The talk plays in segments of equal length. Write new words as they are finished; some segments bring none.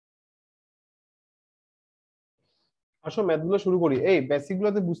আসো ম্যাথ গুলো শুরু করি। এই বেসিক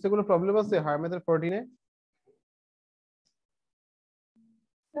গুলোতে বুঝতে কোনো প্রবলেম আছে হায়ার ম্যাথের 14-এ?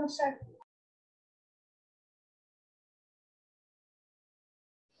 No, sir.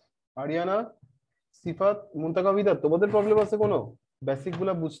 আরিয়ানা, সিফাত, মুনতাকা, বিদা, তোমাদের প্রবলেম আছে কোনো বেসিক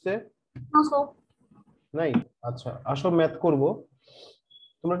গুলা বুঝতে? No, sir. নাই? আচ্ছা, আসো ম্যাথ করব।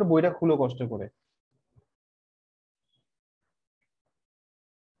 তোমরা একটু বইটা খুলো কষ্ট করে।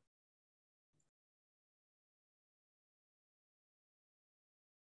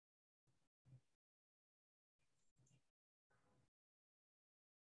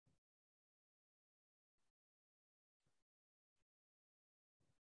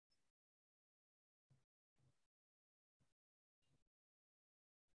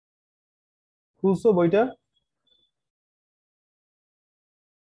 খুলছো বইটা?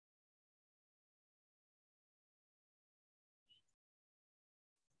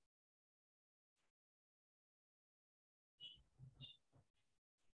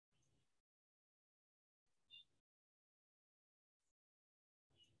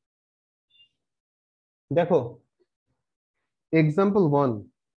 দেখো, example 1,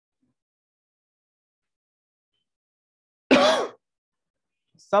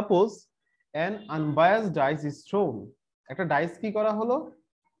 suppose an unbiased dice is thrown. একটা ডাইস কি করা হলো?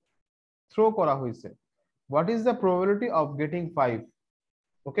 থ্রো করা হয়েছে। What is the probability of getting 5?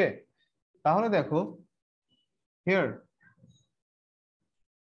 ওকে, তাহলে দেখো হিয়ার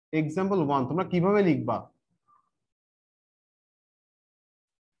এক্সাম্পল 1 তোমরা কিভাবে লিখবা?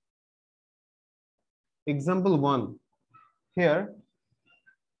 এক্সাম্পল 1 হিয়ার,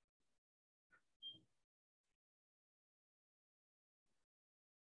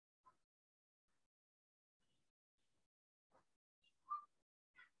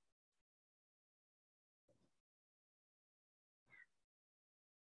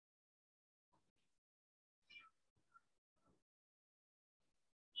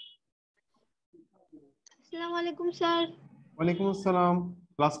 আসসালামু আলাইকুম স্যার। ওয়ালাইকুম আসসালাম।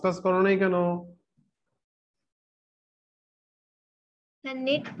 ক্লাস করো নাই কেন? স্যার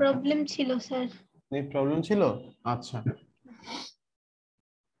নেট প্রবলেম ছিল স্যার। নেট প্রবলেম ছিল? আচ্ছা,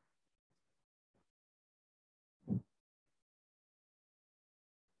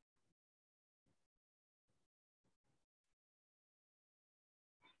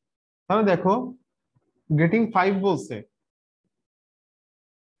 তাহলে দেখো গেটিং 5 বলছে,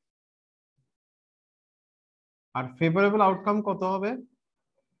 আর ফেভারেবল আউটকাম কত হবে?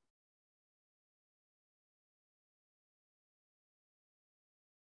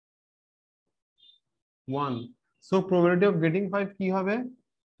 1। সো প্রবাবিলিটি অফ গেটিং 5 কি হবে?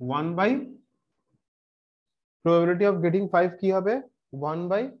 1 বাই, প্রবাবিলিটি অফ গেটিং 5 কি হবে?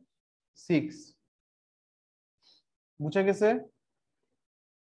 1/6। বুঝে গেছে?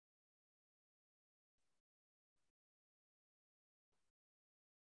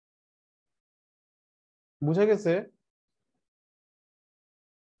 বুঝে গেছে?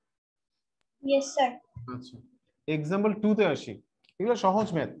 Yes sir. আচ্ছা, এক্সাম্পল 2 তে আসি। এগুলো সহজ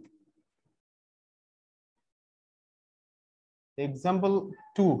ম্যাথ। এক্সাম্পল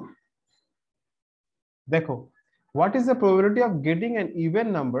 2 দেখো, what is the probability of getting an even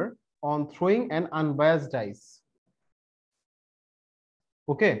number on throwing an unbiased dice?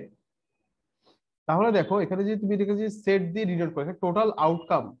 ওকে, তাহলে দেখো এখানে যদি তুমি দেখে যে সেট দিয়ে ডিনোট করো, এখানে টোটাল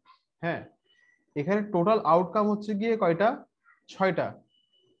আউটকাম, হ্যাঁ এখানে টোটাল আউটকাম হচ্ছে গিয়ে কয়টা? 6টা।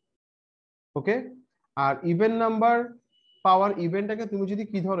 ওকে, আর ইভেন নাম্বার পাওয়ার ইভেনটাকে তুমি যদি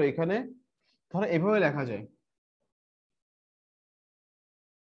কি ধরো, এখানে ধরো এভাবে লেখা যায়।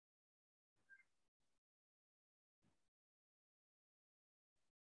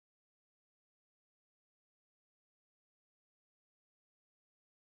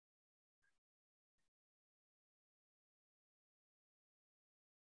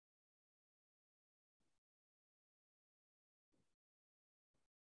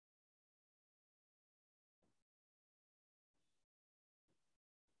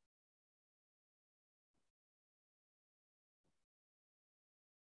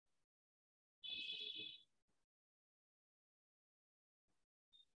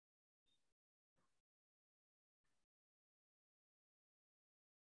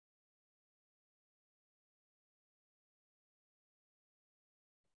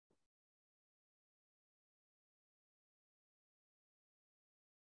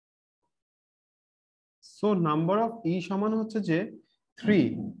 সো নাম্বার অফ ই সমান হচ্ছে যে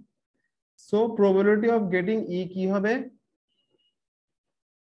 3। সো প্রবাবিলিটি অফ গেটিং ই কি হবে?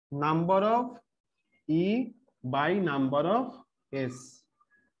 Number of E by number of S.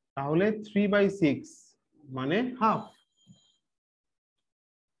 তাহলে 3/6 মানে হাফ।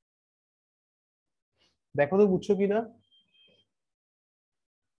 দেখো তো বুঝছো কিনা।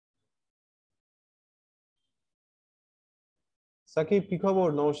 সাকিব কি খবর,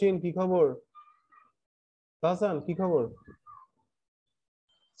 নওশিন কি খবর, তাহসান কি খবর?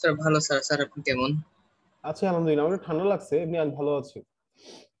 স্যার ভালো স্যার। স্যার আপনি কেমন? আছি আলহামদুলিল্লাহ, আমার একটু ঠান্ডা লাগছে, এমনি আজ ভালো আছি।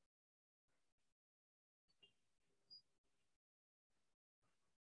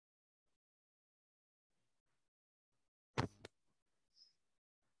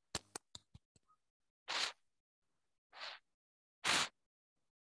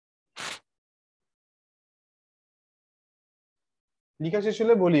 লিখা শেষ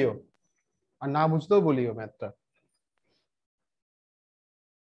হলে বলিও, আর না বুঝতেও বলিও ম্যাথটা।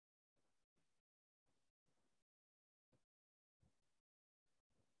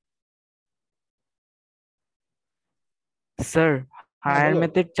 স্যার, হ্যাঁ হায়ার বলো।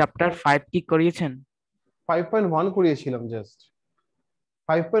 ম্যাথের চ্যাপ্টার 5 কি করিয়েছেন? 5.1 করিয়েছিলাম জাস্ট,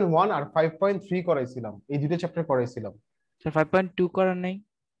 5.1 আর 5.3 করাইছিলাম, এই দুটো চ্যাপ্টার করাইছিলাম। স্যার 5.2 করার নাই?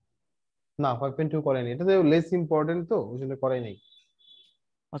 না 5.2 করাইনি, এটা তো লেস ইম্পর্টেন্ট, তো ওই জন্য করাই নাই।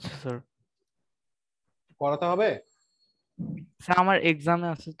 আচ্ছা স্যার। করাতে হবে। স্যার আমার এক্সামে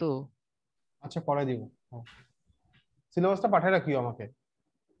আছে তো। আচ্ছা করাই দিব, সিলেবাসটা পাঠিয়ে রাখিও আমাকে।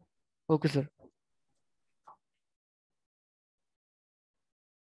 Okay sir.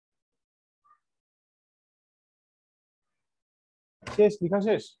 শেষ, লিখা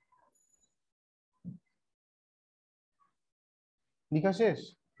শেষ, লিখা শেষ,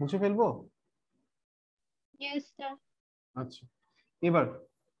 মুছে ফেলবো। Yes sir. আচ্ছা, এবার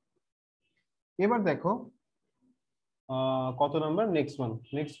এবার দেখো কত নাম্বার, নেক্সট ওয়ান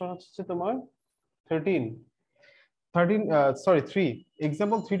হচ্ছে তোমার 13, 3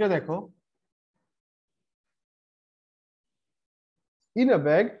 এক্সাম্পল 3টা দেখো। In a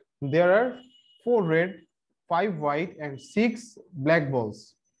bag there are 4 red, 5 white and 6 black balls.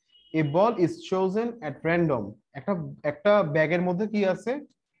 A ball is chosen at random. একটা একটা ব্যাগের মধ্যে কি আছে,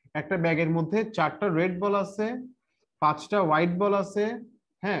 একটা ব্যাগের মধ্যে 4টা রেড বল আছে, 5টা হোয়াইট বল আছে,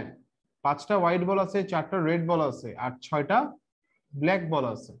 হ্যাঁ 5টা হোয়াইট বল আছে, 4টা রেড বল আছে আর 6টা ব্ল্যাক বল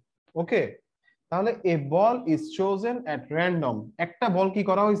আছে। ওকে, তাহলে এ বল ইজ চোজেন এট র্যান্ডম, একটা বল কি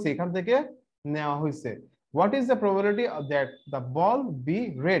করা হয়েছে এখান থেকে নেওয়া হয়েছে। What is the probability that the ball be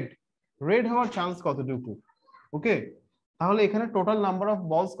red, red হওয়ার চান্স কতটুকু। ওকে, তাহলে এখানে টোটাল নাম্বার অফ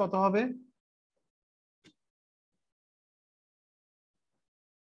বলস কত হবে?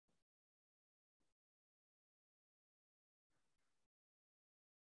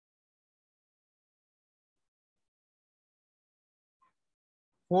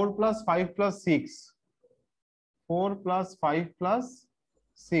 Four plus five plus six, 4 + 5 +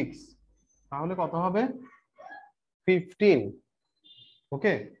 6, তাহলে কত হবে? 15।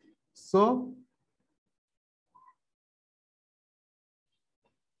 ওকে, সো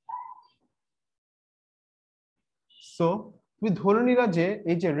সো তুমি ধরে নিলা যে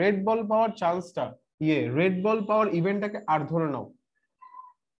এই যে রেড বল পাওয়ার চান্সটা, রেড বল পাওয়ার ইভেন্টটাকে আর ধরে নাও,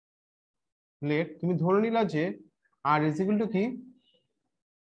 তুমি ধরে নিলা যে আর ইজ ইকুয়াল টু কি,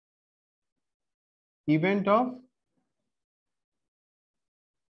 event of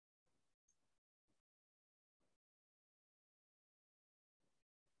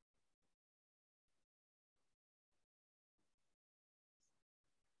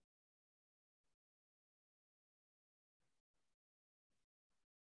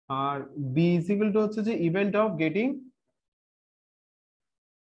R B is equal to হচ্ছে যে ইভেন্ট অফ গেটিং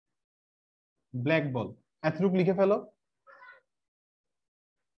ব্ল্যাক বল। এতটুকু লিখে ফেলো।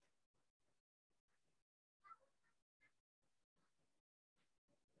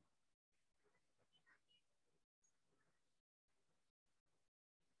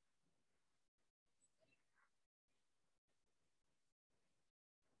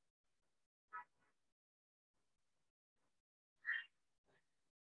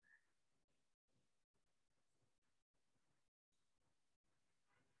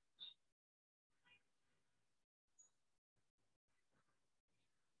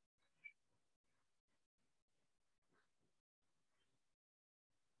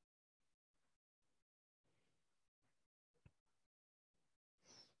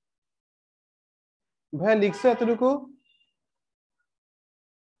 ভাইয়া লিখছো এতটুকু?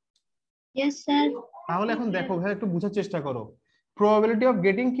 Yes sir. তাহলে এখন দেখো ভাই, একটু বোঝার চেষ্টা করো। প্রবাবিলিটি অফ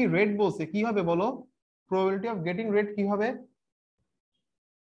গেটিং কি রেড বলছে, কি হবে বলো? প্রবাবিলিটি অফ গেটিং রেড কি হবে?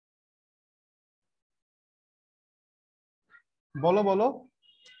 বলো বলো,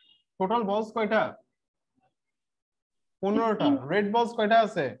 টোটাল বলস কয়টা? 15টা। রেড বলস কয়টা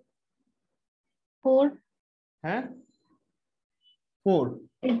আছে? 4। হ্যাঁ 4।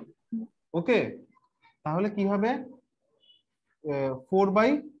 ওকে, তাহলে কি হবে?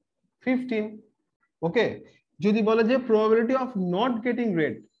 4/15। ওকে, যদি বলে যে probability of not getting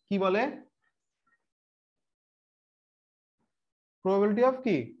red, কি বলে? প্রবাবিলিটি অফ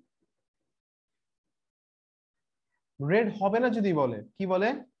কি? রেড হবে না যদি বলে, কি বলে?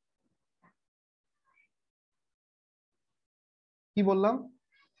 কি বললাম?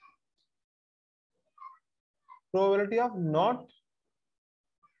 Probability of not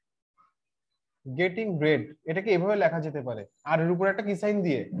getting red, এটাকে এভাবে লেখা যেতে পারে, আর এর উপর একটা কি সাইন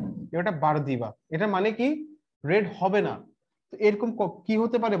দিয়ে এটা বার দিবা। এটা মানে কি? রেড হবে না। তো এরকম কি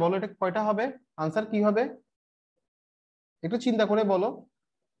হতে পারে বলো? এটা কয়টা হবে? আনসার কি হবে একটু চিন্তা করে বলো।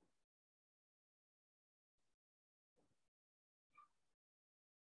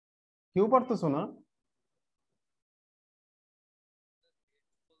 কেউ পারতেছো না?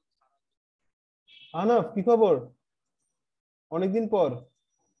 আনাফ, কি খবর? অনেকদিন পর।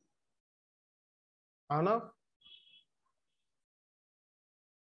 আনাফ,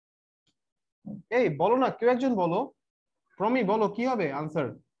 এই বলো না, কেউ একজন বলো। প্রমি বলো, কি হবে আনসার?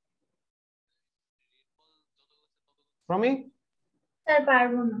 প্রমি, স্যার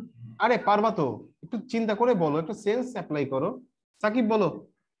পারবো না। আরে পারবা তো, একটু চিন্তা করে বলো, একটু সেন্স অ্যাপ্লাই করো। সাকিব বলো।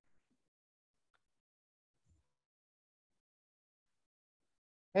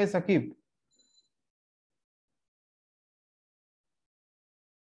 এই সাকিব,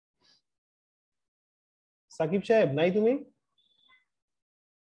 সাকিব সাহেব নাই তুমি?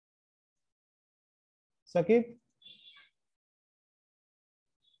 সাকিব,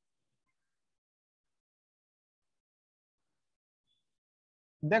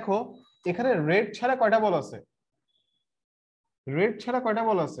 দেখো এখানে রেড ছাড়া কয়টা বল আছে? রেড ছাড়া কয়টা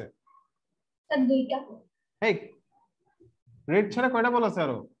বল আছে? স্যার দুইটা। এই, রেড ছাড়া কয়টা বল আছে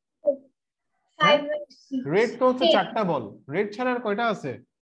আরো? 5 and 6 রেড তো হচ্ছে 10 4টা বল, রেড ছাড়া আর কয়টা আছে?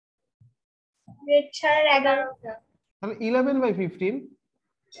 রেড ছাড়ার 11টা। তাহলে 11/15।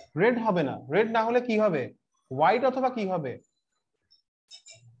 রেড হবে না, রেড না হলে কি হবে? হোয়াইট অথবা কি হবে?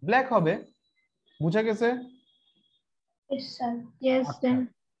 ব্ল্যাক হবে। বুঝা গেছে? Yes sir. ইয়েস আচ্ছা, স্যার।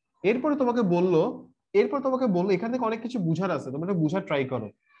 এরপরে তোমাকে বললো এখান থেকে অনেক কিছু বুঝার আছে, তোমরা বুঝার ট্রাই করো।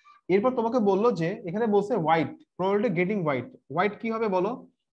 এরপর তোমাকে বললো যে এখানে বলছে white, probability getting white. White কি হবে বলো?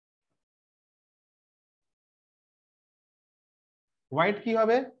 হোয়াইট কি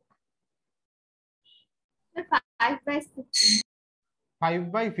হবে? 5/16।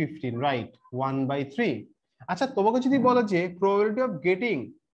 5/15, রাইট। 1/3। আচ্ছা, তোমাকে যদি বলে যে probability of getting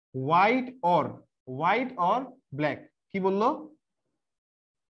white or black, কি বললো?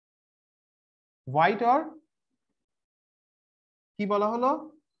 হোয়াইট অর কি বলা হলো?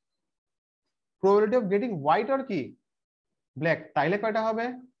 Probability of getting white or কি ব্ল্যাক, তাইলে কয়টা হবে?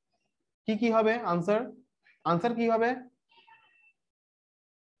 কি কি হবে আনসার? আনসার কি হবে?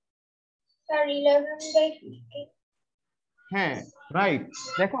 স্যার 11/15। হ্যাঁ, রাইট।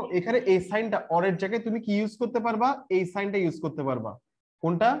 দেখো এখানে এই সাইনটা অরের জায়গায় তুমি কি ইউজ করতে পারবা? এই সাইনটা ইউজ করতে পারবা।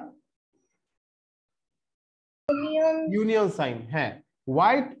 কোনটা? Union sign. হ্যাঁ,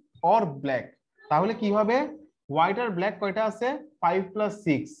 হোয়াইট অর ব্ল্যাক, তাহলে কি হবে? হোয়াইট আর ব্ল্যাক কয়টা আছে? 5 +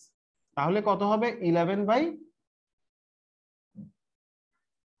 6, তাহলে কত হবে? 11/15।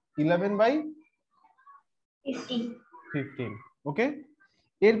 ওকে,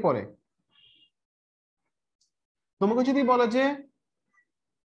 এরপরে তোমাকে যদি বলে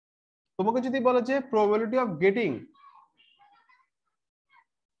যে প্রবাবিলিটি অফ গেটিং,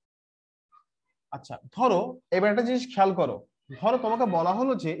 আচ্ছা ধরো এবার একটা জিনিস খেয়াল করো। ধরো তোমাকে বলা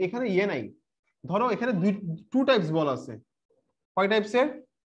হলো যে এখানে ইয়ে নাই, ধরো এখানে টু টাইপস বল আছে। কয় টাইপসের?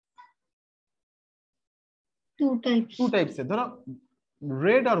 2 types। টু টাইপসের। ধরো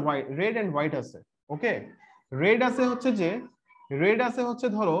red R white, red and white আছে। ওকে, রেড আছে হচ্ছে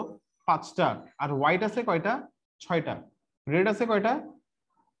ধরো 5টা, আর হোয়াইট আছে কয়টা? 6টা। রেড আছে কয়টা?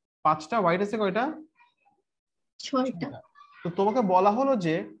 5টা। হোয়াইট আছে কয়টা? 6টা। তো তোমাকে বলা হলো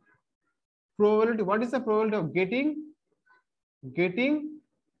যে probability, what is the probability of getting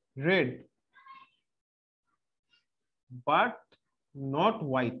red but not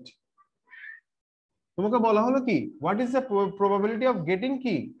white? তোমাকে বলা হলো কি, what is the probability of getting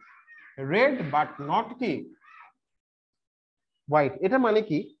কি red but not কি white? এটা মানে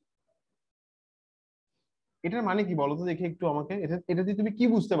কি? এটার মানে কি বলো তো দেখি একটু আমাকে, এটা দিয়ে তুমি কি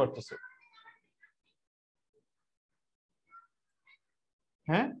বুঝতে পারতেছো?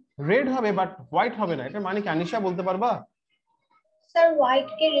 হ্যাঁ, রেড হবে বাট হোয়াইট হবে না, এটার মানে কি আনিশা বলতে পারবা? স্যার হোয়াইট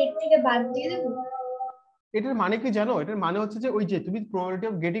কে রেড থেকে বাদ দিয়ে দেব? এটার মানে কি জানো? এটার মানে হচ্ছে যে ওই যে তুমি probability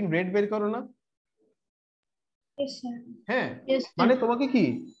of getting red বের করো না। Yes sir. হ্যাঁ, ইয়েস মানে স্যার। তোমাকে কি,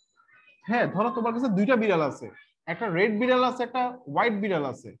 হ্যাঁ ধরো তোমার কাছে দুইটা বিড়াল আছে, একটা রেড বিড়াল আছে, একটা হোয়াইট বিড়াল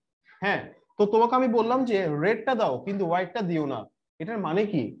আছে। হ্যাঁ, তো তোমাকে আমি বললাম যে রেডটা দাও কিন্তু হোয়াইটটা দিও না, এটার মানে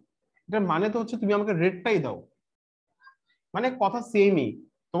কি? এটার মানে তো হচ্ছে তুমি আমাকে রেটটাই দাও, মানে কথা সেমই,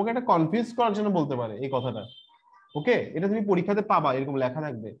 তোমাকে একটা কনফিউজ করার জন্য বলতে পারে এই কথাটা। ওকে, এটা তুমি পরীক্ষাতে পাবা, এরকম লেখা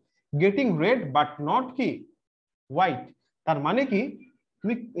থাকবে গেটিং রেড বাট নট কি হোয়াইট। তার মানে কি,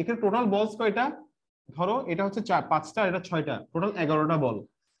 তুমি এখানে টোটাল বলস কয়টা, ধরো এটা হচ্ছে 5টা, এটা 6টা, টোটাল 11টা বল।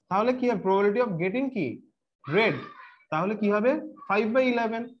 তাহলে কি হবে প্রবাবিলিটি অফ গেটিং কি রেড, তাহলে কি হবে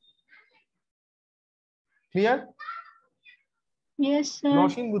 5/11। ক্লিয়ার? Yes sir.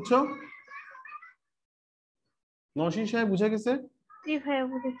 নসীন বুঝছো? নসীন সাহেব বুঝে গেছে? জি ভাইয়া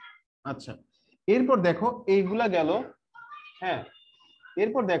বুঝেছি। আচ্ছা, এরপর দেখো এইগুলা গেল। হ্যাঁ,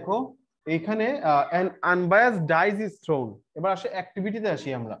 এরপর দেখো এখানে an unbiased dice is thrown। এবার আসে অ্যাক্টিভিটিতে আসি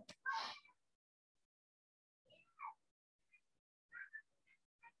আমরা।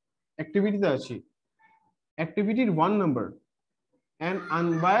 অ্যাক্টিভিটিতে আসি, অ্যাক্টিভিটির 1 number an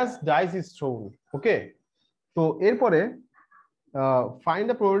unbiased dice is thrown। ওকে, তো এরপরে find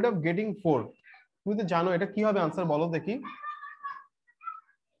the probability of getting 4। তুমি তো জানো এটা কি হবে, আনসার বলো দেখি,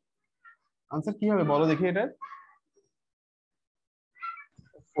 আনসার কি হবে বলো দেখি এটা।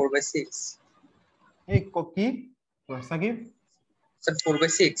 4/6 এই কি Shakib? Sir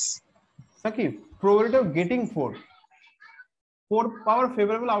 4/6 Shakib, probability of getting 4 power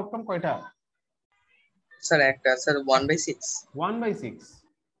favourable outcome কয়টা? স্যার একটা স্যার 1/6 1/6।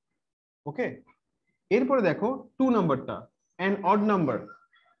 ওকে, এরপরে দেখো 2 নাম্বারটা an odd number,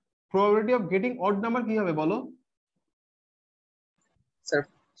 probability of getting odd number কি হবে বলো? স্যার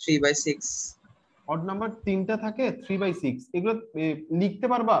 3/6 odd number 3টা থাকে, 3/6। এগুলো লিখতে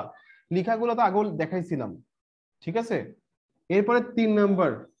পারবা, লেখাগুলো তো আগে দেখাইছিলাম, ঠিক আছে। এরপরে 3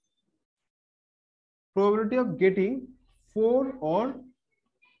 number probability of getting 4 or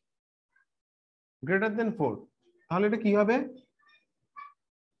greater than 4, তাহলে এটা কি হবে?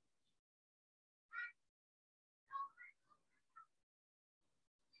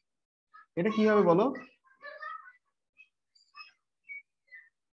 এটা কি হবে বলো?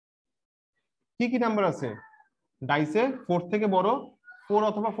 কি কি নাম্বার আছে ডাইসে 4 থেকে বড়, 4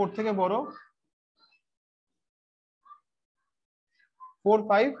 অথবা 4 থেকে বড়? 4,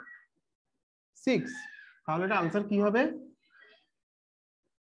 5, 6। তাহলে এটা আনসার কি হবে?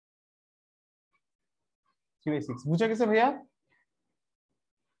 3/6। বুঝে গেছে ভাইয়া?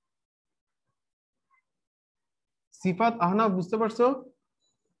 সিফাত আহনা বুঝতে পারছো?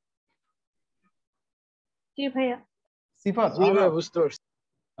 জি ভাইয়া। সিফাত জি আহনা? ভাই বুঝতে পারছি।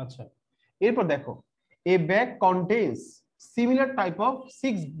 আচ্ছা, এরপর দেখো a bag contains similar type of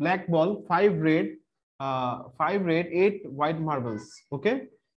 6 black ball, 5 red, 8 white marbles। Okay,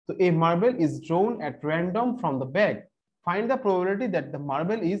 so a marble is drawn at random from the bag, find the probability that the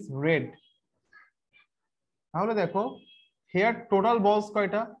marble is red। তাহলে দেখো here total balls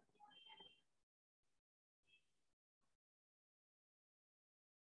কয়টা?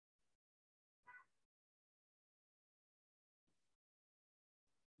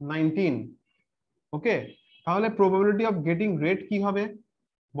 Nineteen. ওকে, তাহলে probability of getting red কি হবে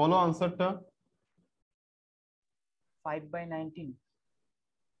বলো আনসারটা? 5/19।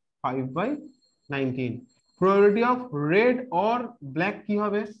 5/19। probability of red or black কি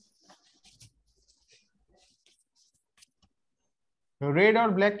হবে? রেড আর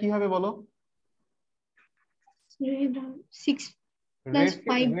ব্ল্যাক কি হবে বলো? 6 plus red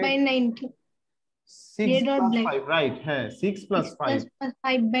 5/19 6 red or plus black? 5, right. হ্যাঁ 6 plus 5।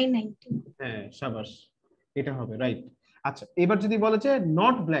 5/19। হ্যাঁ শাবাশ, এটা হবে রাইট। আচ্ছা, এবার যদি বলে যে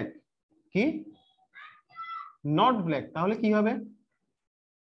নট ব্ল্যাক, কি নট ব্ল্যাক, তাহলে কি হবে?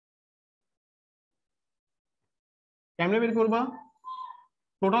 কেমনে বের করবা?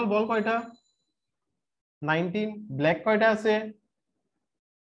 টোটাল বল কয়টা? 19। ব্ল্যাক কয়টা আছে?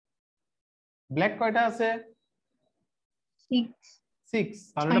 ব্ল্যাক কয়টা আছে? 6।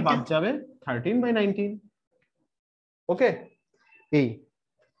 তাহলে এটা বাদ যাবে 13/19। ওকে, এই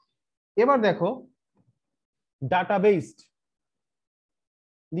এবার দেখো ডাটা বেসড,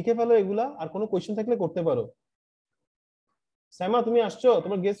 লিখে ফেলো এগুলা, আর কোনো কোশ্চেন থাকলে করতে পারো। শ্যামা তুমি আসছো,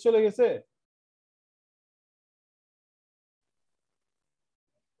 তোমার গেস্ট চলে গেছে?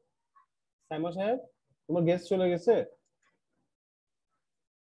 শ্যামা সাহেব, তোমার গেস্ট চলে গেছে?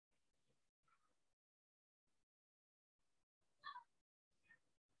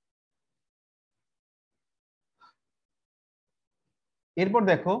 এরপর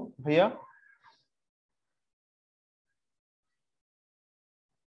দেখো ভাইয়া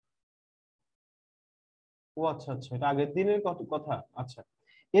ও আচ্ছা আচ্ছা, এটা আগের দিনের কথা। আচ্ছা,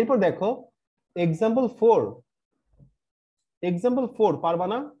 এরপর দেখো এক্সাম্পল 4। এক্সাম্পল 4 পারবা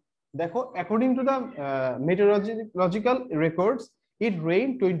না? দেখো according to the meteorological records it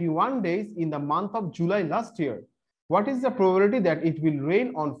rained 21 days in the month of July last year, what is the probability that it will rain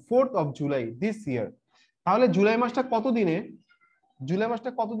on 4th of July this year? তাহলে জুলাই মাসটা কত দিনে, জুলাই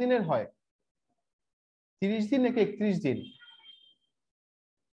মাসটা কত দিনের হয়, 30 দিন নাকি 31 দিন?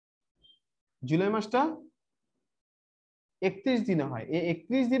 জুলাই মাসটা 31 দিনে হয়। এই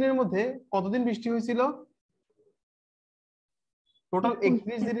 31 দিনের মধ্যে কতদিন বৃষ্টি হয়েছিল? টোটাল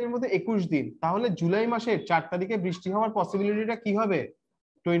 31 দিনের মধ্যে 21 দিন। তাহলে জুলাই মাসের 4 তারিখে বৃষ্টি হওয়ার পসিবিলিটিটা কি হবে?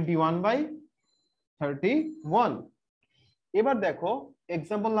 21/31। এবার দেখো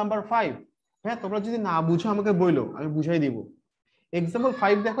এক্সাম্পল নাম্বার 5। হ্যাঁ, তোমরা যদি না বুঝো আমাকে বইলো, আমি বুঝাই দিব। এক্সাম্পল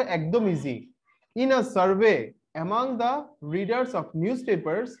 5 দেখো একদম easy. In a survey among the readers of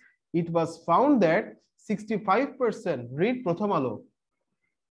newspapers it was found that 65% read প্রথম আলো।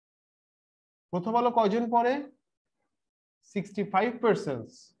 প্রথম আলো কয়জন পড়ে? 65%।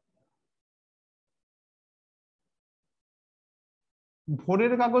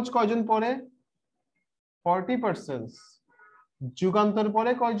 ভোরের কাগজ কয়জন পড়ে? 40%। যুগান্তর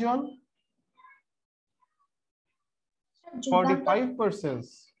পড়ে কয়জন? 45%।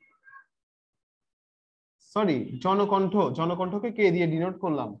 সরি, জনকণ্ঠ, জনকণ্ঠকে কে দিয়ে ডিনোট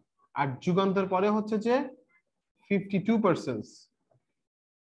করলাম, আর যুগান্তর পরে হচ্ছে যে 52%।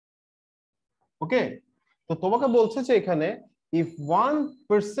 ওকে, তো তোমাকে বলছে যে এখানে if one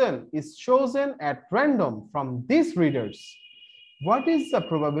person is chosen at random from these readers, what is the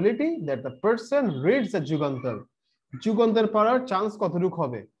probability that the person reads the Jugantor? Jugantor পড়ার চান্স কতটুকু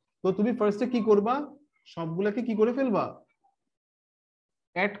হবে? তো তুমি ফার্স্টে কি করবা, সবগুলোকে কি করে ফেলবা,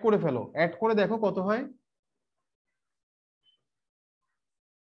 অ্যাড করে ফেলো। অ্যাড করে দেখো কত হয়।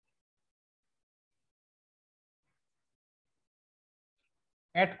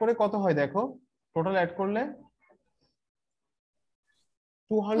 অ্যাড করে কত হয় দেখো, টোটাল অ্যাড করলে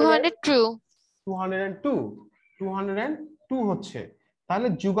 202 হচ্ছে। তাহলে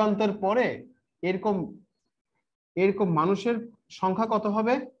যুগান্তর পরে এরকম এরকম মানুষের সংখ্যা কত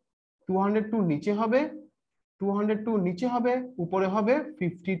হবে? 202 নিচে হবে, 202 নিচে হবে, উপরে হবে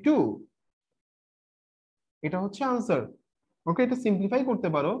 52। এটা হচ্ছে আনসার। ওকে, এটা সিম্পলিফাই করতে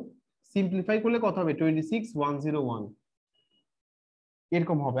পারো। সিম্পলিফাই করলে কত হবে? 26101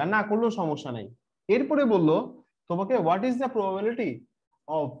 এরকম হবে, আর না করলেও সমস্যা নাই। এরপরে বললো তোমাকে what is the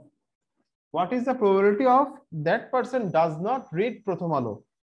probability of that person does not read প্রথম আলো।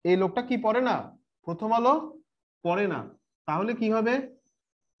 এই লোকটা কি পড়ে না? প্রথম আলো পড়ে না। তাহলে কি হবে?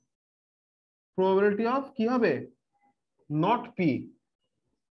 প্রবাবিলিটি অফ কি হবে? নট পি,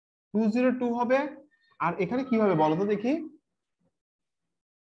 202 হবে। আর এখানে কি হবে বলো তো দেখি?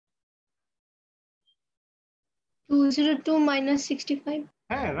 202 minus 65।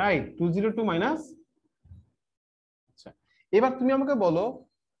 হ্যাঁ রাইট, 202 মাইনাস। আচ্ছা, এবার তুমি আমাকে বলো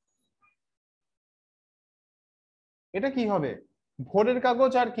এটা কি হবে? ভোরের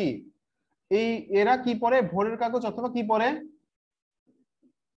কাগজ আর কি, এই এরা কি পড়ে? ভোরের কাগজ অথবা কি পড়ে?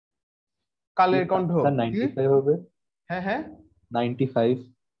 কালের কণ্ঠ। স্যার 95 হবে। হ্যাঁ হ্যাঁ 95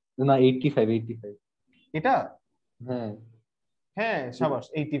 না 85 এটা, হ্যাঁ হ্যাঁ সাবাস,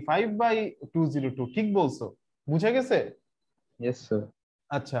 85/202 ঠিক বলছো, বুঝে গেছে। Yes sir.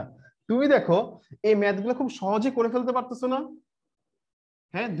 আচ্ছা, তুমি দেখো এই ম্যাথ গুলো খুব সহজে করে ফেলতে পারতেছো না?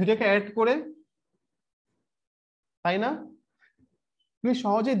 হ্যাঁ, দুইটাকে অ্যাড করে, তাই না? তুমি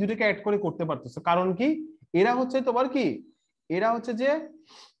সহজেই দুইটাকে অ্যাড করে করতে পারতেছো। কারণ কি? এরা হচ্ছে তোমার কি, এরা হচ্ছে যে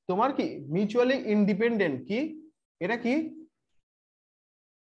তোমার কি মিউচুয়ালি ইন্ডিপেন্ডেন্ট। কি এরা কি?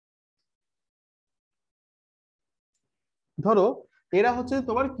 ধরো এরা হচ্ছে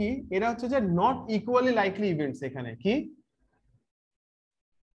তোমার কি, এরা হচ্ছে যে নট ইকুয়ালি লাইকলি ইভেন্টস। এখানে কি,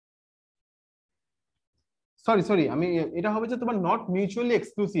 সরি সরি, আমি এটা হবে যে তোমার নট মিউচুয়ালি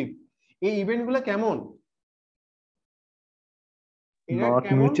এক্সক্লুসিভ। এই ইভেন্ট গুলো কেমন? এরা নট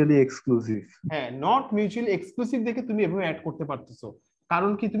কেমন? Mutually exclusive. হ্যাঁ, নট মিউচুয়ালি এক্সক্লুসিভ দেখে তুমি এভাবে অ্যাড করতে পারতেছো।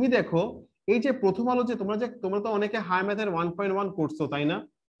 কারণ কি? তুমি দেখো এই যে প্রথম আলো, যে তোমরা তো অনেকে হাই ম্যাথের 1.1 করছো, তাই না?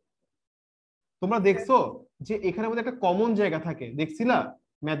 তোমরা দেখছো যে এখানে মধ্যে একটা কমন জায়গা থাকে, দেখছিলা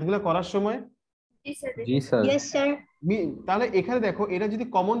ম্যাথগুলো করার সময়? জি স্যার। Yes sir. তাহলে এখানে দেখো এটা যদি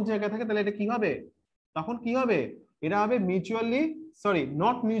কমন জায়গা থাকে তাহলে এটা কি হবে? তখন কি হবে? এরা হবে mutually, sorry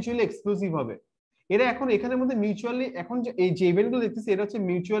not mutually exclusive হবে। এরা এখন এখানের মধ্যে মিউচুয়ালি, এখন যে এই যে ইভেন্টগুলো দেখতেছি এটা হচ্ছে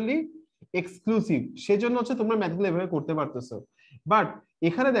মিউচুয়ালি এক্সক্লুসিভ, সেজন্য হচ্ছে তোমরা ম্যাথগুলো এভাবে করতে পারতেছো। বাট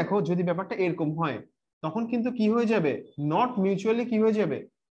এখানে দেখো যদি ব্যাপারটা এরকম হয় তখন কিন্তু কি হয়ে যাবে? নট মিউচুয়ালি কি হয়ে যাবে?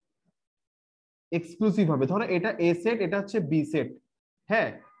 এক্সক্লুসিভ হবে। ধরো এটা এ সেট, এটা হচ্ছে বি সেট। হ্যাঁ,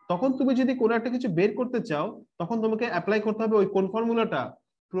 তখন তুমি যদি কোনো একটা কিছু বের করতে চাও তখন তোমাকে অ্যাপ্লাই করতে হবে ওই কোন ফর্মুলাটা?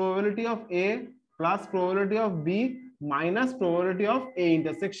 Probability of A plus probability of B minus probability of A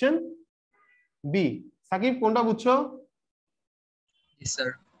intersection B. Shakib কোনটা বুঝছো? জি স্যার।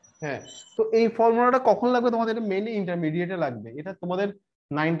 হ্যাঁ, তো এই ফর্মুলাটা কখন লাগবে তোমাদের? এটা মেইনলি ইন্টারমিডিয়েটে লাগবে, এটা তোমাদের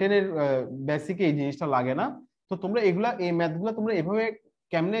 9-10 এর বেসিকে এই জিনিসটা লাগে না। তো তোমরা এগুলা, এই ম্যাথগুলো তোমরা এভাবে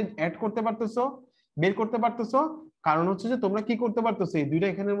কেমনে অ্যাড করতে পারতেছো, বের করতে পারতেছো, কারণ হচ্ছে যে তোমরা কি করতে পারতেছো, এই দুইটা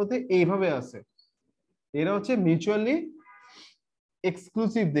এখানের মধ্যে এইভাবে আছে, এরা হচ্ছে মিউচুয়ালি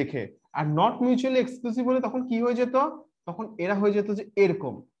এক্সক্লুসিভ দেখে। আর নট মিউচুয়ালি এক্সক্লুসিভ হলে তখন কি হয়ে যেত, তখন এরা হয়ে যেত যে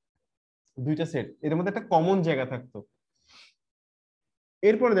এরকম দুইটা সেট, এর মধ্যে একটা কমন জায়গা থাকতো।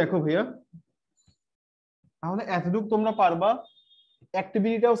 এরপরে দেখো ভাইয়া, তাহলে এতটুকু তোমরা পারবা,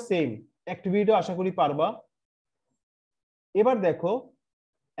 অ্যাক্টিভিটিটাও সেম, অ্যাক্টিভিটিও আশা করি পারবা। এবার দেখো,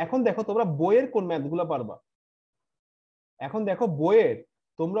 এখন দেখো তোমরা বইয়ের কোন ম্যাথগুলো পারবা। এখন দেখো বইয়ের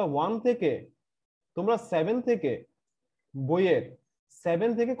তোমরা 1 থেকে, তোমরা 7 থেকে, বইয়ের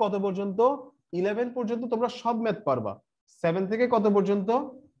 7 থেকে কত পর্যন্ত, 11 পর্যন্ত তোমরা সব ম্যাথ পারবা। 7 থেকে কত পর্যন্ত,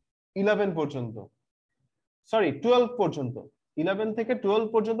 11 পর্যন্ত, সরি 12 পর্যন্ত, 11 থেকে 12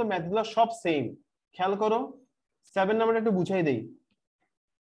 পর্যন্ত ম্যাথগুলো সব সেম। খেয়াল করো 7 নাম্বারটা একটু বুঝাই দেই।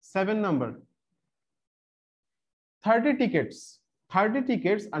 7 number, 30 tickets, 30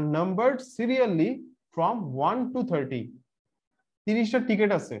 tickets are numbered serially from 1 to 30. 30টা ticket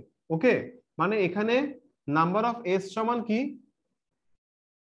আছে, ওকে, মানে এখানে নাম্বার অফ এস সমান কি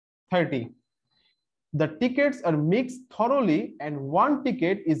 30. The tickets are mixed thoroughly and one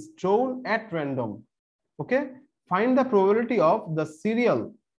ticket is drawn at random. Okay, find the probability of the serial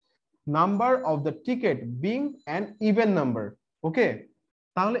number of the ticket being an even number. Okay,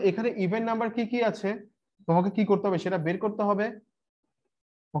 তাহলে এখানে even number কি কি আছে তোমাকে কি করতে হবে সেটা বের করতে হবে।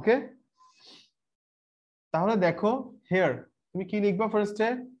 ওকে, তাহলে দেখো হেয়ার তুমি কি লিখবা ফার্স্টে,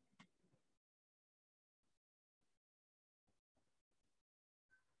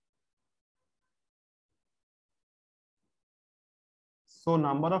 so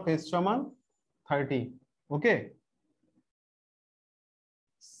number of s সমান 30. ওকে,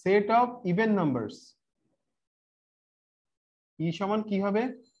 set of even numbers e সমান কি হবে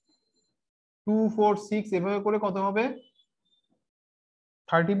 2 4 6, এভাবে করে কত হবে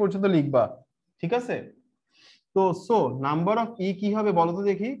 30 পর্যন্ত লিখবা, ঠিক আছে। তো সো নাম্বার অফ ই কি হবে বলো তো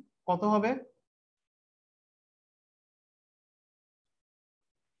দেখি, কত হবে,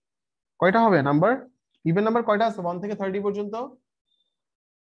 কয়টা হবে নাম্বার, ইভেন নাম্বার কয়টা আছে 1 থেকে 30 পর্যন্ত,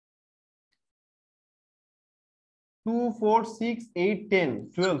 2 4 6 8 10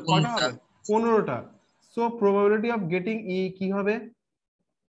 12, কয়টা হবে 15টা। সো প্রবাবিলিটি অফ গেটিং ই কি হবে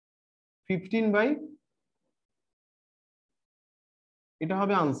 15 বাই, এটা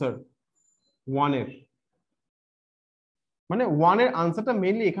হবে আনসার 1 এর, মানে 1 এর আনসারটা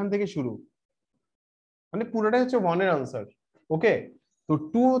মেইনলি এখান থেকে শুরু, মানে পুরোটাই হচ্ছে 1 এর আনসার। ওকে, তো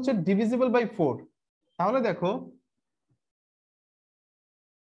 2 হচ্ছে ডিভিজিবল বাই 4, তাহলে দেখো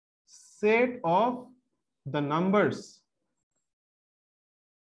সেট অফ দ্য নাম্বারস,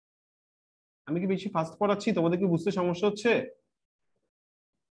 আমি কি বেশি ফাস্ট পড়াচ্ছি, তোমাদের কি বুঝতে সমস্যা হচ্ছে?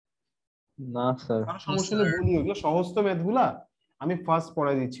 না স্যার। কারো সমস্যা হলে বলি, ওগুলো সহজ তো ম্যাথ গুলা, আমি ফার্স্ট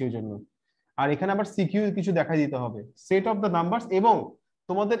পড়াই দিচ্ছি ওই জন্য। আর এখানে আবার সিকিউ কিছু দেখাই দিতে হবে, সেট অফ দ্য নাম্বারস, এবং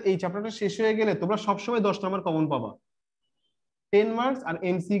তোমাদের এই চ্যাপ্টারটা শেষ হয়ে গেলে তোমরা সবসময় 10 নাম্বার কমন পাবা। 10 মার্কস আর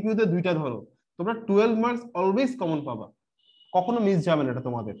এমসিকিউ তে দুইটা ধরো, তোমরা 12 মার্কস অলওয়েজ কমন পাবা, কখনো মিস যাবে না এটা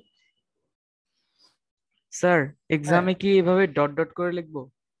তোমাদের। স্যার এক্সামে কি এভাবে ডট ডট করে লিখবো?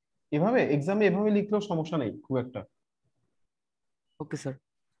 এভাবে এক্সামে এভাবে লিখলেও সমস্যা নেই খুব একটা। Okay sir.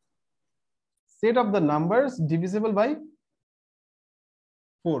 Set of the numbers divisible by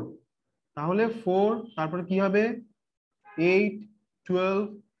 4, তাহলে 4 তারপরে কি হবে 8 12,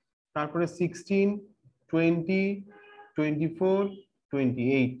 তারপরে 16 20 24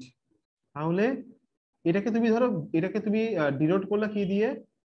 28, তাহলে এটাকে তুমি ধরো, এটাকে তুমি ডিনোট করলা কি দিয়ে,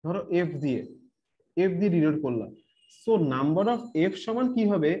 ধরো এফ দিয়ে, এফ দিয়ে ডিনোট করলা। সো নাম্বার অফ এফ সমান কি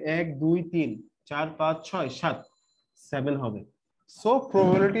হবে 1 2 3 4 5 6 7, 7 হবে। So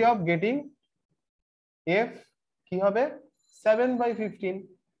probability of getting F কি হবে 7/15।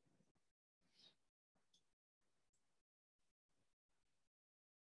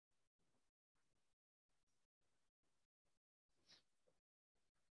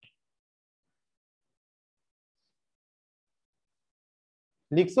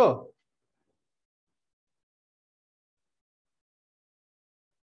 লিখছো?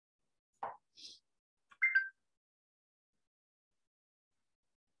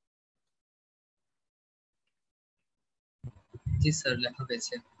 জি স্যার, লেখা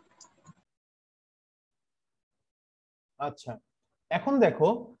হয়েছে। আচ্ছা, এখন দেখো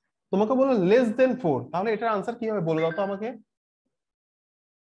তোমাকে বলো লেস দেন 4, তাহলে এটার আনসার কি হবে বলে দাও তো আমাকে,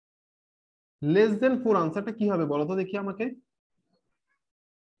 লেস দেন 4 আনসারটা কি হবে বলো তো দেখি আমাকে।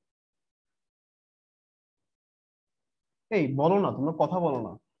 এই বলো না, তোমরা কথা বলো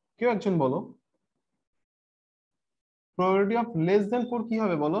না, কেউ একজন বলো, প্রবাবিলিটি অফ লেস দেন 4 কি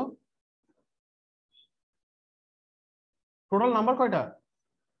হবে বলো? টোটাল নাম্বার কয়টা?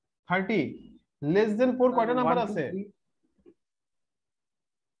 30। লেস দেন 4 কয়টা নাম্বার আছে?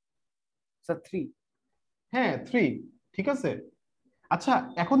 স্যার 3। হ্যাঁ 3, ঠিক আছে। আচ্ছা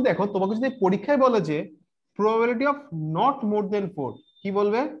এখন দেখো, তোমাকে যদি পরীক্ষায় বলে যে প্রবাবিলিটি অফ নট মোর দেন 4, কি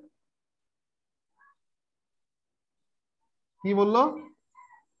বলবে? কি বললো?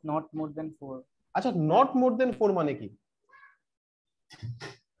 নট মোর দেন 4। আচ্ছা নট মোর দেন 4 মানে কি?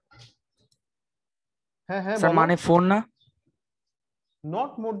 হ্যাঁ হ্যাঁ স্যার বলো। মানে 4 না?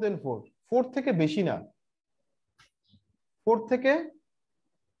 নট মোর দেন 4, 4 থেকে বেশি না, 4 থেকে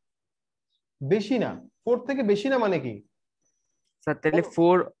বেশি না, 4 থেকে বেশি না মানে কি? স্যার তাহলে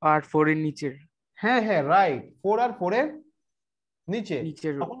 4 আর 4 এর নিচের। হ্যাঁ হ্যাঁ রাইট, 4 আর 4 এর নিচে।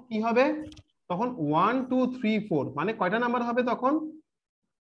 নিচের। তখন কি হবে? তখন 1 2 3 4 মানে কয়টা নাম্বার হবে তখন?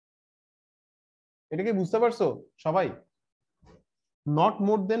 এটা কি বুঝতে পারছো সবাই? নট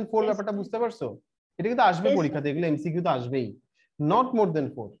মোর দেন 4 ব্যাপারটা বুঝতে পারছো? এটা কিন্তু আসবে Yes, পরীক্ষাতে, এগুলো এমসিকিউ তো আসবেই। নট মোর দেন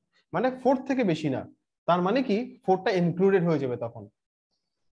 4 মানে 4 থেকে বেশি না, তার মানে কি 4টা ইনক্লুডেড হয়ে যাবে তখন।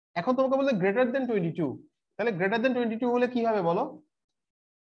 এখন তোমাকে বলতে গ্রেটার দেন 22, তাহলে গ্রেটার দেন 22 হলে কি হবে বলো?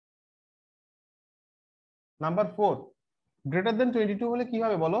 নাম্বার 4 গ্রেটার দেন 22 হলে কি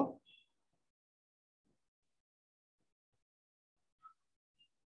হবে বলো?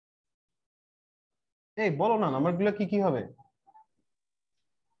 এই বলো না, নাম্বারগুলো কি কি হবে?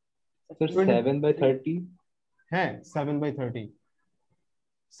 স্যার 7/30। হ্যাঁ 7/30,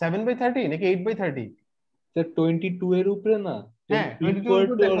 7/30 নাকি 8/30? স্যার 22 এর উপরে না, হ্যাঁ 22 এর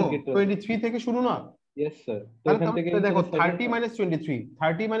উপর দেখো, 23 থেকে শুরু না? ইয়েস স্যার, তো তাহলে এখান থেকে তাহলে দেখো 30 7 মাইনাস 23,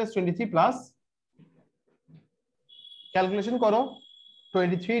 30 মাইনাস 23 প্লাস, ক্যালকুলেশন করো,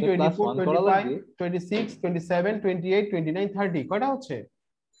 23 প্লাস 24 1 করা 25 লাগবে। 26 27 28 29 30 কয়টা হচ্ছে?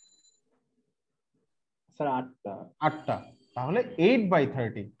 স্যার 8টা। 8টা। তাহলে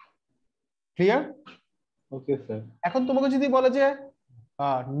 8/30, ক্লিয়ার? Okay sir. এখন তোমাকে যদি বলে যে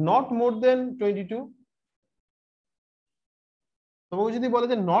নট মোর দেন 22, তোমাকে যদি বলে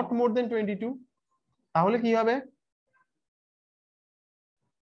যে নট মোর দেন 22 তাহলে কি হবে?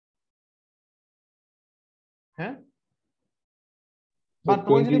 হ্যাঁ, বা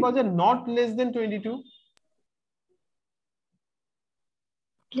তোমাকে যদি বলে যে নট লেস দেন 22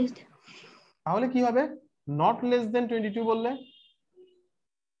 please. তাহলে কি হবে? নট লেস দেন 22 বললে?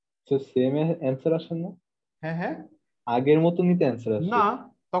 স্যার সেম অ্যানসার আসে না? হ্যাঁ হ্যাঁ। আগের মতো নিতে অ্যানসার আসে। না,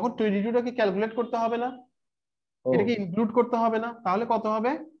 তখন 22টাকে ক্যালকুলেট করতে হবে না, ও এটাকে ইনক্লুড করতে হবে না, তাহলে কত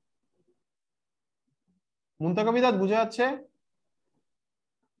হবে? মুনতাকা বিদাত বুঝে যাচ্ছে?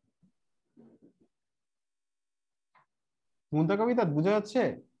 মুনতাকা বিদাত বুঝে যাচ্ছে?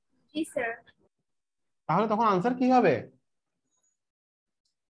 জি স্যার। তাহলে তখন আনসার কি হবে?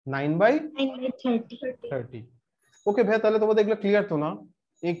 9/30। ওকে ভাই, তাহলে তোমাদের এগুলো ক্লিয়ার তো না?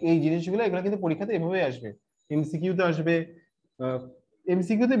 এই জিনিসগুলো এগুলো কিন্তু পরীক্ষাতে এভাবেই আসবে, এমসিকিউ তে আসবে,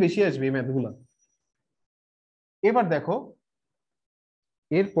 এমসিকিউ তে বেশি আসবে এই ম্যাথগুলো। এবার দেখো,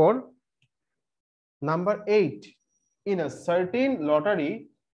 এরপর number 8, in a certain lottery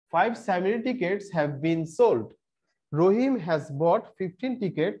 5 salary tickets have been sold. Rohim has bought 15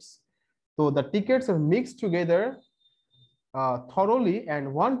 tickets, so the tickets are mixed together thoroughly and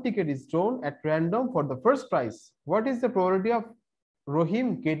one ticket is drawn at random for the first prize. What is the probability of Rohim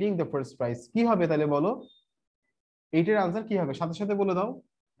getting the first prize? কি হবে তাহলে বলো? এইটার answer কি হবে? সাথে সাথে বলে দাও,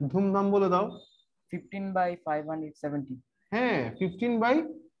 ধুমধাম বলে দাও। 15/570। হ্যাঁ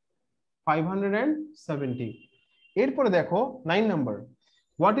 15/570। এরপরে দেখো 9 number,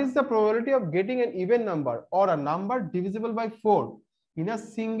 what is the probability of getting an even number or a number divisible by 4 in a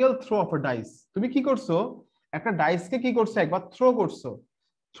single throw of a dice? তুমি কি করছো, একটা ডাইসকে কি করছো, একবার থ্রো করছো,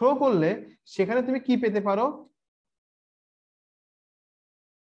 থ্রো করলে সেখানে তুমি কি পেতে পারো?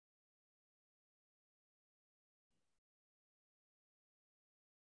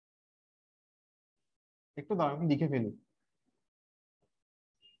 একটু দাঁড়াও, আমি লিখে ফেলি।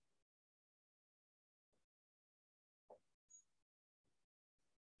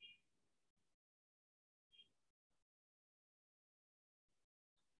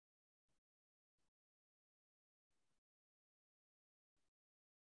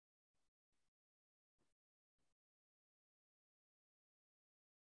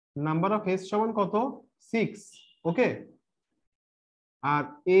 নাম্বার অফ হেস সমান কত? 6। ওকে, আর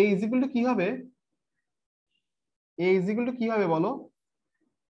এ ইজ ইকুয়াল টু কি হবে? এ ইজ ইকুয়াল টু কি হবে বলো?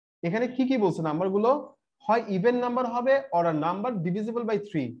 এখানে কি কি বলছে নাম্বারগুলো? হয় ইভেন নাম্বার হবে or a number divisible by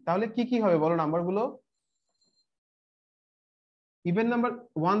 3। তাহলে কি কি হবে বলো নাম্বারগুলো? ইভেন নাম্বার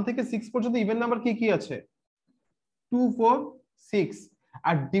 1 থেকে 6 পর্যন্ত ইভেন নাম্বার কি কি আছে? 2 4 6।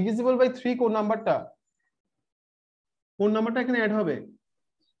 আর ডিভিজিবল বাই 3 কোন নাম্বারটা, কোন নাম্বারটা এখানে অ্যাড হবে?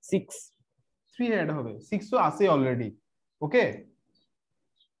 6 3 অ্যাড হবে, 6 তো আছে অলরেডি। ওকে,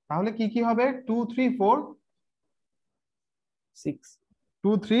 তাহলে কি কি হবে? 2 3 4 6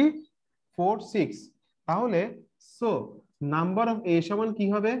 2 3 4 6। তাহলে সো নাম্বার অফ এ সমান কি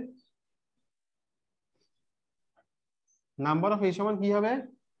হবে? নাম্বার অফ এ সমান কি হবে?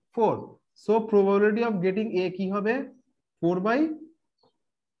 4। So probability of getting a কি হবে?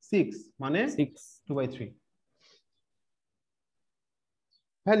 4/6 মানে 6 2/3।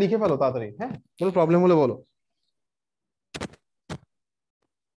 হ্যাঁ লিখে ফেলো তাড়াতাড়ি, হ্যাঁ কোনো প্রবলেম হলে বলো।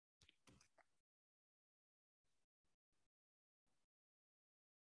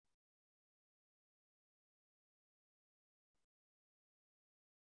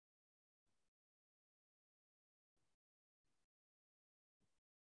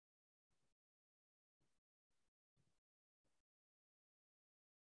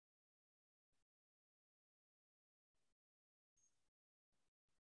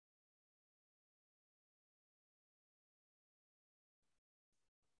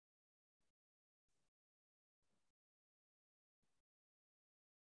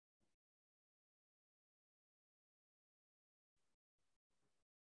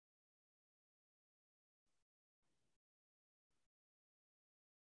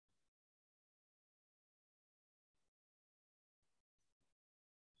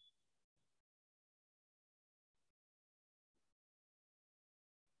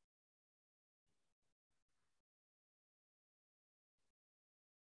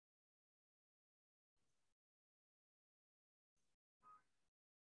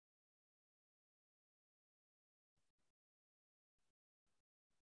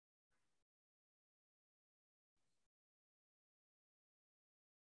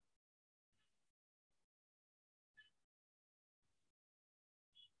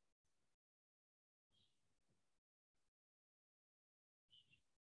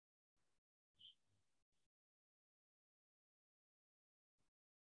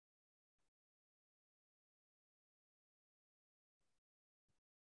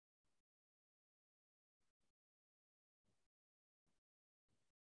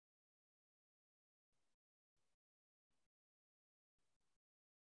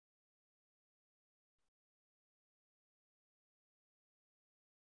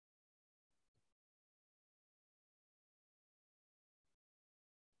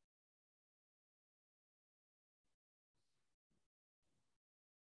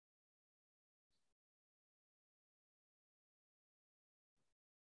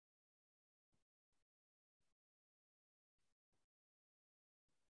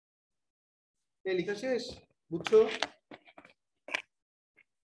 এই লেখা শেষ, বুঝছো?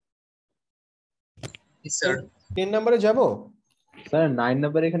 স্যার 10 নম্বরে যাব। স্যার 9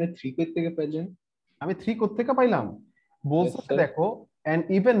 নাম্বার এখানে 3 কই থেকে পেলেন? আমি 3 কোত্থেকে পাইলাম? বলছে Yes, যে sir. দেখো an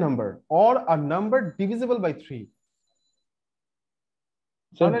even number or a number divisible by 3।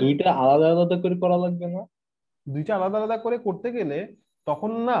 Sir তাহলে দুইটা আলাদা আলাদা করে করা লাগবে না? দুইটা আলাদা আলাদা করে করতে গেলে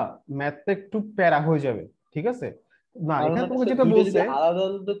তখন না ম্যাথটা একটু প্যারা হয়ে যাবে, ঠিক আছে? না কারণ এখানে হচ্ছে তোমাকে স্যার যেটা দুইটা যদি বলছে, আলাদা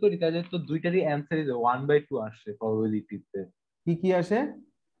আলাদা করি তাহলে তো দুইটারই অ্যান্সার ইজ 1/2 আসে প্রবাবিলিটিতে। কি কি আসে?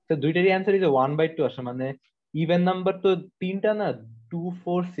 স্যার দুইটারই অ্যান্সার ইজ 1/2 আসে, মানে ইভেন নাম্বার তো তিনটা না, 2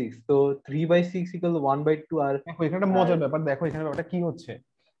 4 6, তো 3/6 ইকুয়াল 1/2 আর দেখো এখানে একটা আর মজার ব্যাপার, দেখো এখানে ব্যাপারটা কি হচ্ছে।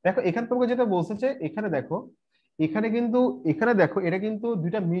 দেখো এখানে তোমাকে যেটা বলছে যে এখানে দেখো, এখানে কিন্তু, এখানে দেখো এটা কিন্তু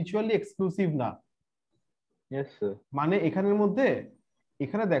দুইটা মিউচুয়ালি এক্সক্লুসিভ না। Yes sir. মানে এখানের মধ্যে,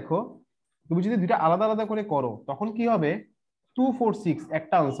 এখানে দেখো তুমি যদি দুইটা আলাদা আলাদা করে করো তখন কি হবে? 2 4 6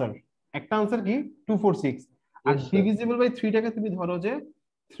 একটা আনসার, একটা আনসার কি 2 4 6। আর ইয়েস স্যার। ডিভিজিবল বাই 3 টাকে তুমি ধরো যে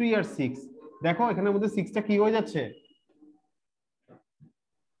 3 আর 6। দেখো এখানের মধ্যে 6টা কি হয়ে যাচ্ছে,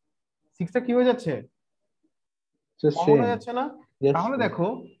 6টা কি হয়ে যাচ্ছে, স্যার কমন সেম। হয়ে যাচ্ছে না? ইয়েস তাহলে স্যার। দেখো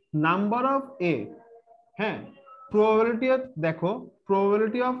নাম্বার অফ এ, হ্যাঁ প্রবাবিলিটি অফ, দেখো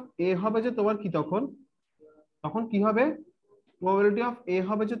প্রবাবিলিটি অফ এ হবে যে তোমার কি, তখন তখন কি হবে? প্রবাবিলিটি অফ এ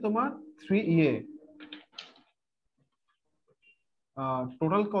হবে যে তোমার 3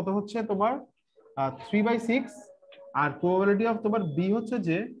 টোটাল কত হচ্ছে তোমার 3/6। আর প্রবাবিলিটি অফ তোমার বি হচ্ছে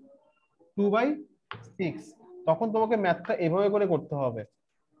যে 2/6। তখন তোমাকে ম্যাথটা এভাবে করে করতে হবে,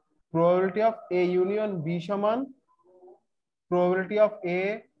 probability of A union B সমান probability of A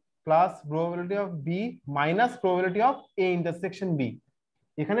plus probability of B minus probability of A intersection B।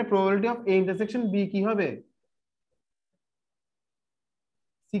 এখানে probability of A intersection B কি হবে?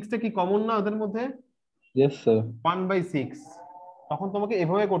 6টা কি কমন না ওদের মধ্যে? Yes sir. 1/6। তখন তোমাকে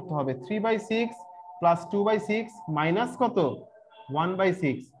এভাবে করতে হবে 3/6 প্লাস 2/6 মাইনাস কত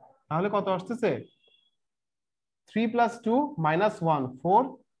 1/6। তাহলে কত আসতেছে? 3 + 2 - 1 4।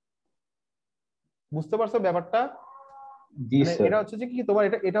 বুঝতে পারছো ব্যাপারটা? জি মানে স্যার। এটা হচ্ছে যে কি তোমার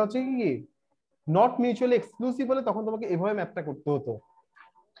এটা এটা হচ্ছে কি নট মিউচুয়ালি এক্সক্লুসিভ হলে তখন তোমাকে এভাবে ম্যাথটা করতে হতো,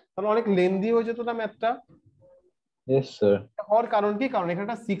 তাহলে অনেক লেন্দি হয়ে যেত না ম্যাথটা। Yes sir. হওয়ার কারণ কি, কারণ এখানে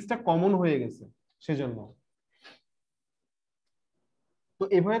 6টা কমন হয়ে গেছে সেজন্য। তো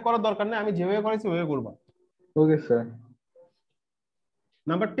এভাবে করার দরকার নেই, আমি যেভাবে করেছি ওইভাবে করবা। Okay sir.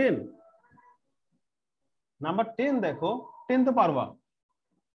 নাম্বার 10, নাম্বার 10 দেখো, 10 তো পারবা।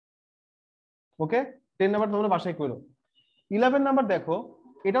 ওকে, 10 নাম্বার তোমরা বাসায় করো। 11 নাম্বার দেখো,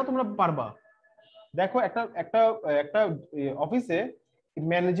 এটাও তোমরা পারবা। দেখো একটা একটা একটা অফিসে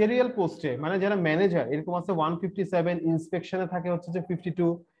ম্যানেজারিয়াল পোস্টে, মানে যারা ম্যানেজার এরকম আছে 157, ইন্সপেকশনে থাকে হচ্ছে যে 52,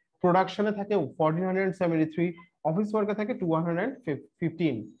 প্রোডাকশনে থাকে 1473, অফিস ওয়ার্কে থাকে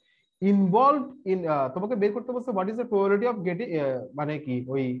 215। ইনভলভ ইন, তোমাকে বের করতে বলছে what is the probability of getting, মানে কি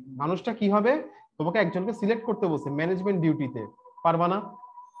ওই মানুষটা কি হবে, তোমাকে একজনকে সিলেক্ট করতে বলছে ম্যানেজমেন্ট ডিউটিতে, পারবা না।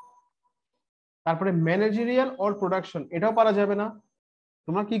 তারপরে ম্যানেজারিয়াল অর প্রোডাকশন, এটাও পারা যাবে না।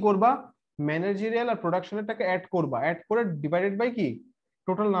 তোমরা কি করবা, ম্যানেজারিয়াল আর প্রোডাকশনেরটাকে অ্যাড করবা, অ্যাড করে ডিভাইডেড বাই কি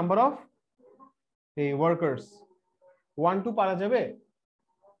টোটাল নাম্বার অফ এই ওয়ার্কার্স। 1 2 পারা যাবে?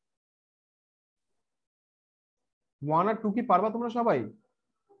 1 আর 2 কি পারবা তোমরা সবাই?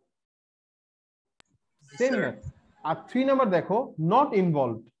 জি সেম স্যার। ম্যাথ। আর 3 নাম্বার দেখো, not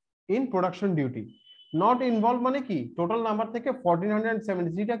involved in production duty. Not involve মানে কি টোটাল নাম্বার থেকে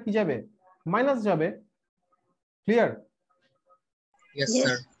 1473টা কি যাবে, মাইনাস যাবে। ক্লিয়ার? Yes Yes.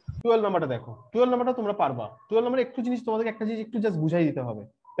 স্যার। 12 নাম্বারটা দেখো, 12 নাম্বারটা তোমরা পারবা। 12 নাম্বার একটু জিনিস তোমাদেরকে একটা জিনিস একটু জাস্ট বুঝাই দিতে হবে।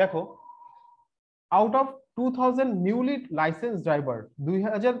 দেখো, out of 2000 newly licence driver,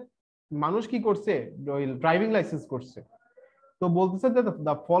 2000 মানুষ কি করছে, ড্রাইভিং লাইসেন্স করছে। তো বলতেছে যে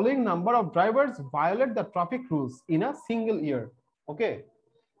the following number of drivers violet the traffic rules in a single ইয়ার। ওকে,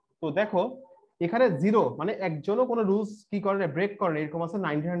 তো দেখো এখানে জিরো মানে একজনও কোনো রুলস কি করে না, ব্রেক করে না, এরকম আছে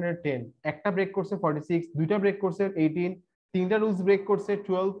 910, একটা ব্রেক করছে 46, দুইটা ব্রেক করছে 18, তিনটা রুলস ব্রেক করছে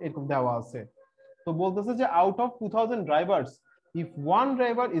 12, এরকম দেওয়া আছে। তো বলতেছে যে out of 2000 drivers, if one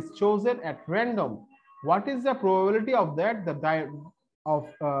driver is chosen at random, what is the probability of that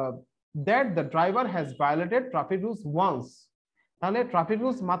the driver has violated traffic rules once? তাহলে ট্রাফিক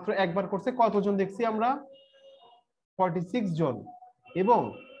রুলস মাত্র একবার করছে, কতজন দেখছি আমরা, 46 জন। এবং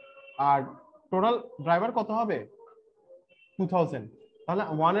আর টোটাল ড্রাইভার কত হবে, 2000। তাহলে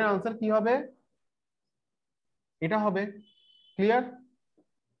 1 এর আনসার কি হবে, এটা হবে। ক্লিয়ার?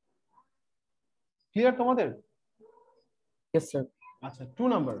 ক্লিয়ার তোমাদের? Yes, sir. আচ্ছা, 2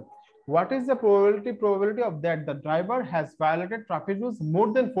 number, what is the probability of that the driver has violated traffic rules more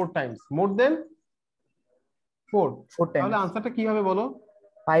than 4 times, more than 4? 4 তাহলে times. আনসারটা কি হবে বলো?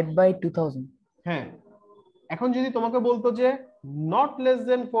 5/2000. হ্যাঁ, এখন যদি তোমাকে বলতো যে নট লেস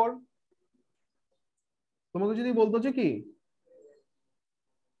দেন 4, তোমাকে যদি বলতো যে কি,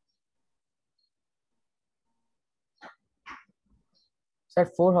 Sir,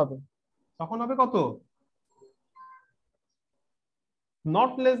 4 হবে। তখন হবে কত,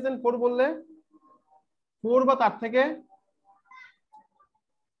 নট লেস দেন 4 বললে 4 বা তার থেকে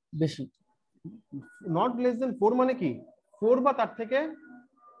বেশি। নট লেস দেন 4 মানে কি 4 বা তার থেকে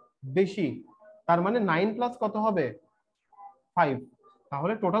বেশি, তার মানে 9 প্লাস কত হবে, 5।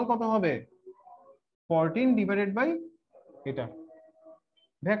 তাহলে টোটাল কত হবে, 14 ডিভাইডেড বাই এটা।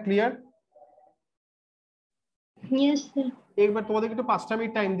 ভাই ক্লিয়ার? Yes, sir. একবার তোমাদেরকে একটু 5টা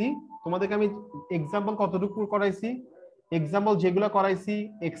মিনিট টাইম দিই, তোমাদেরকে আমি এক্সাম্পল কতটুকু করাইছি, এক্সাম্পল যেগুলো করাইছি,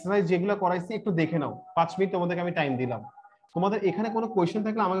 এক্সারসাইজ যেগুলো করাইছি একটু দেখে নাও। 5 মিনিট তোমাদেরকে আমি টাইম দিলাম, তোমাদের এখানে কোনো কোয়েশ্চেন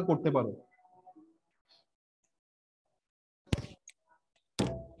থাকলে আমাকে করতে পারো।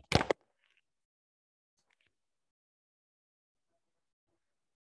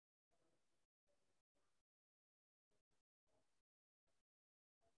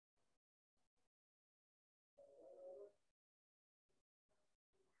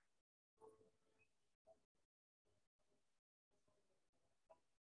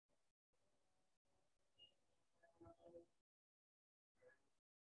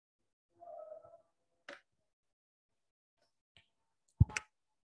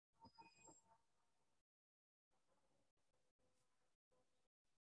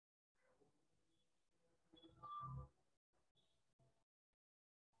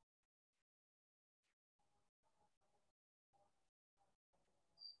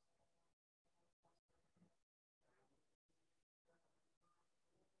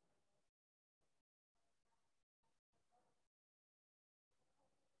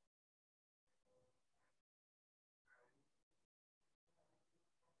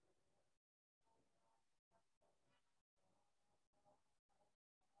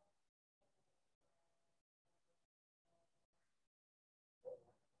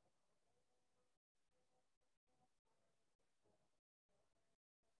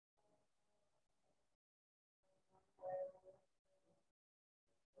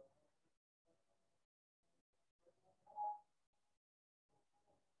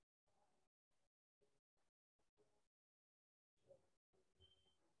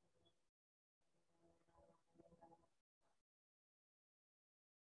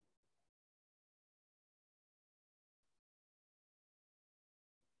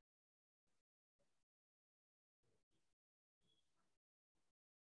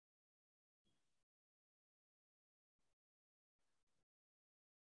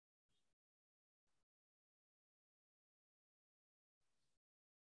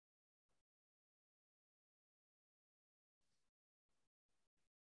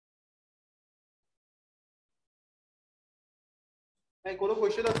 এই কোনো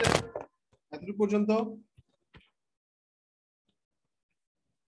কোশ্চেন আছে এতটুকু পর্যন্ত?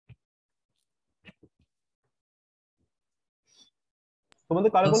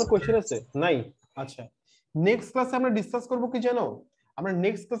 তোমাদের কারো কোনো কোশ্চেন আছে? নাই? আচ্ছা, নেক্সট ক্লাসে আমরা ডিসকাস করব কি জানো? আমরা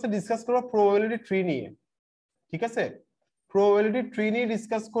নেক্সট ক্লাসে ডিসকাস করব প্রবাবিলিটি ট্রি নিয়ে, ঠিক আছে? প্রবাবিলিটি ট্রি নিয়ে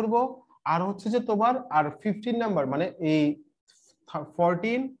ডিসকাস করব। আর হচ্ছে যে তোমার আর 15 নাম্বার মানে এই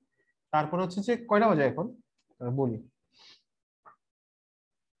 14, তারপর হচ্ছে যে কয়টা বাজে এখন বলি।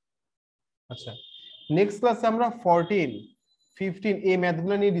 আচ্ছা, নেক্সট ক্লাসে আমরা 14, 15 এই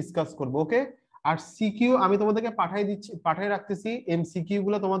ম্যাথগুলো নিয়ে ডিসকাস করব, ওকে? আর সিকিউ আমি তোমাদেরকে পাঠাই রাখতেছি, এমসিকিউ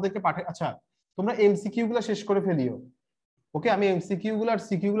গুলো তোমাদেরকে পাঠাই। আচ্ছা, তোমরা এমসিকিউ গুলো শেষ করে ফেলিও, ওকে? আমি এমসিকিউ গুলো আর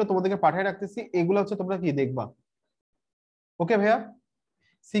সিকিউ গুলো তোমাদেরকে পাঠাই রাখতেছি, এগুলো হচ্ছে তোমরা কি দেখবা, ওকে ভাইয়া?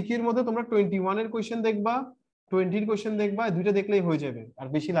 সিকিউর মধ্যে তোমরা 21 এর কোশ্চেন দেখবা, 20 এর কোশ্চেন দেখবা, দুইটা দেখলেই হয়ে যাবে, আর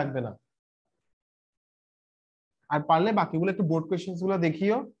বেশি লাগবে না। আর পারলে বাকিগুলো একটু বোর্ড কোশ্চেন্স গুলো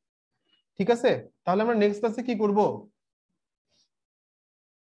দেখিও, ঠিক আছে? তাহলে আমরা নেক্সট ক্লাসে কি করব,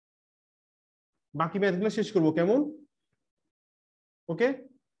 বাকি ম্যাথগুলো শেষ করব, কেমন? ওকে?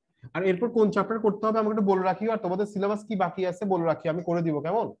 আর এরপর কোন চ্যাপ্টার করতে হবে আমাকে একটু বলে রাখিও, আর তোমাদের সিলেবাস কি বাকি আছে বলে রাখিও, আমি করে দিব,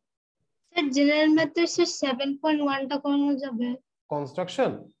 কেমন? স্যার জেনারেল ম্যাথের স্যার 7.1টা করানো যাবে?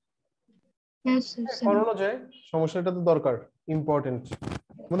 কনস্ট্রাকশন হ্যাঁ স্যার। করানো যায়, সমস্যাটা তো দরকার, ইম্পর্টেন্ট।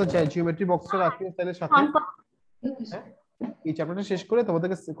 আমাদের জিওমেট্রি বক্সটা রাখিও তাহলে সাথে। হ্যাঁ, এই চ্যাপ্টারটা শেষ করে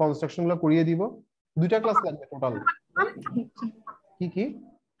তোমাদেরকে কনস্ট্রাকশন গুলো করিয়ে দিব। দুইটা ক্লাস লাগবে টোটাল। কি কি?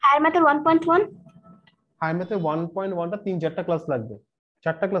 হায়ার ম্যাথের 1.1, হায়ার ম্যাথে 1.1টা 3-4টা ক্লাস লাগবে,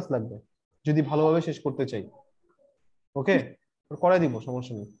 4টা ক্লাস লাগবে যদি ভালোভাবে শেষ করতে চাই, ওকে? করাই দিব,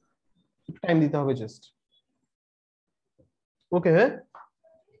 সমস্যা নেই, টাইম দিতে হবে জাস্ট, ওকে? হ্যাঁ,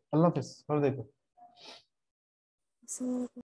 আল্লাহ হাফেজ, ভালো থেকো।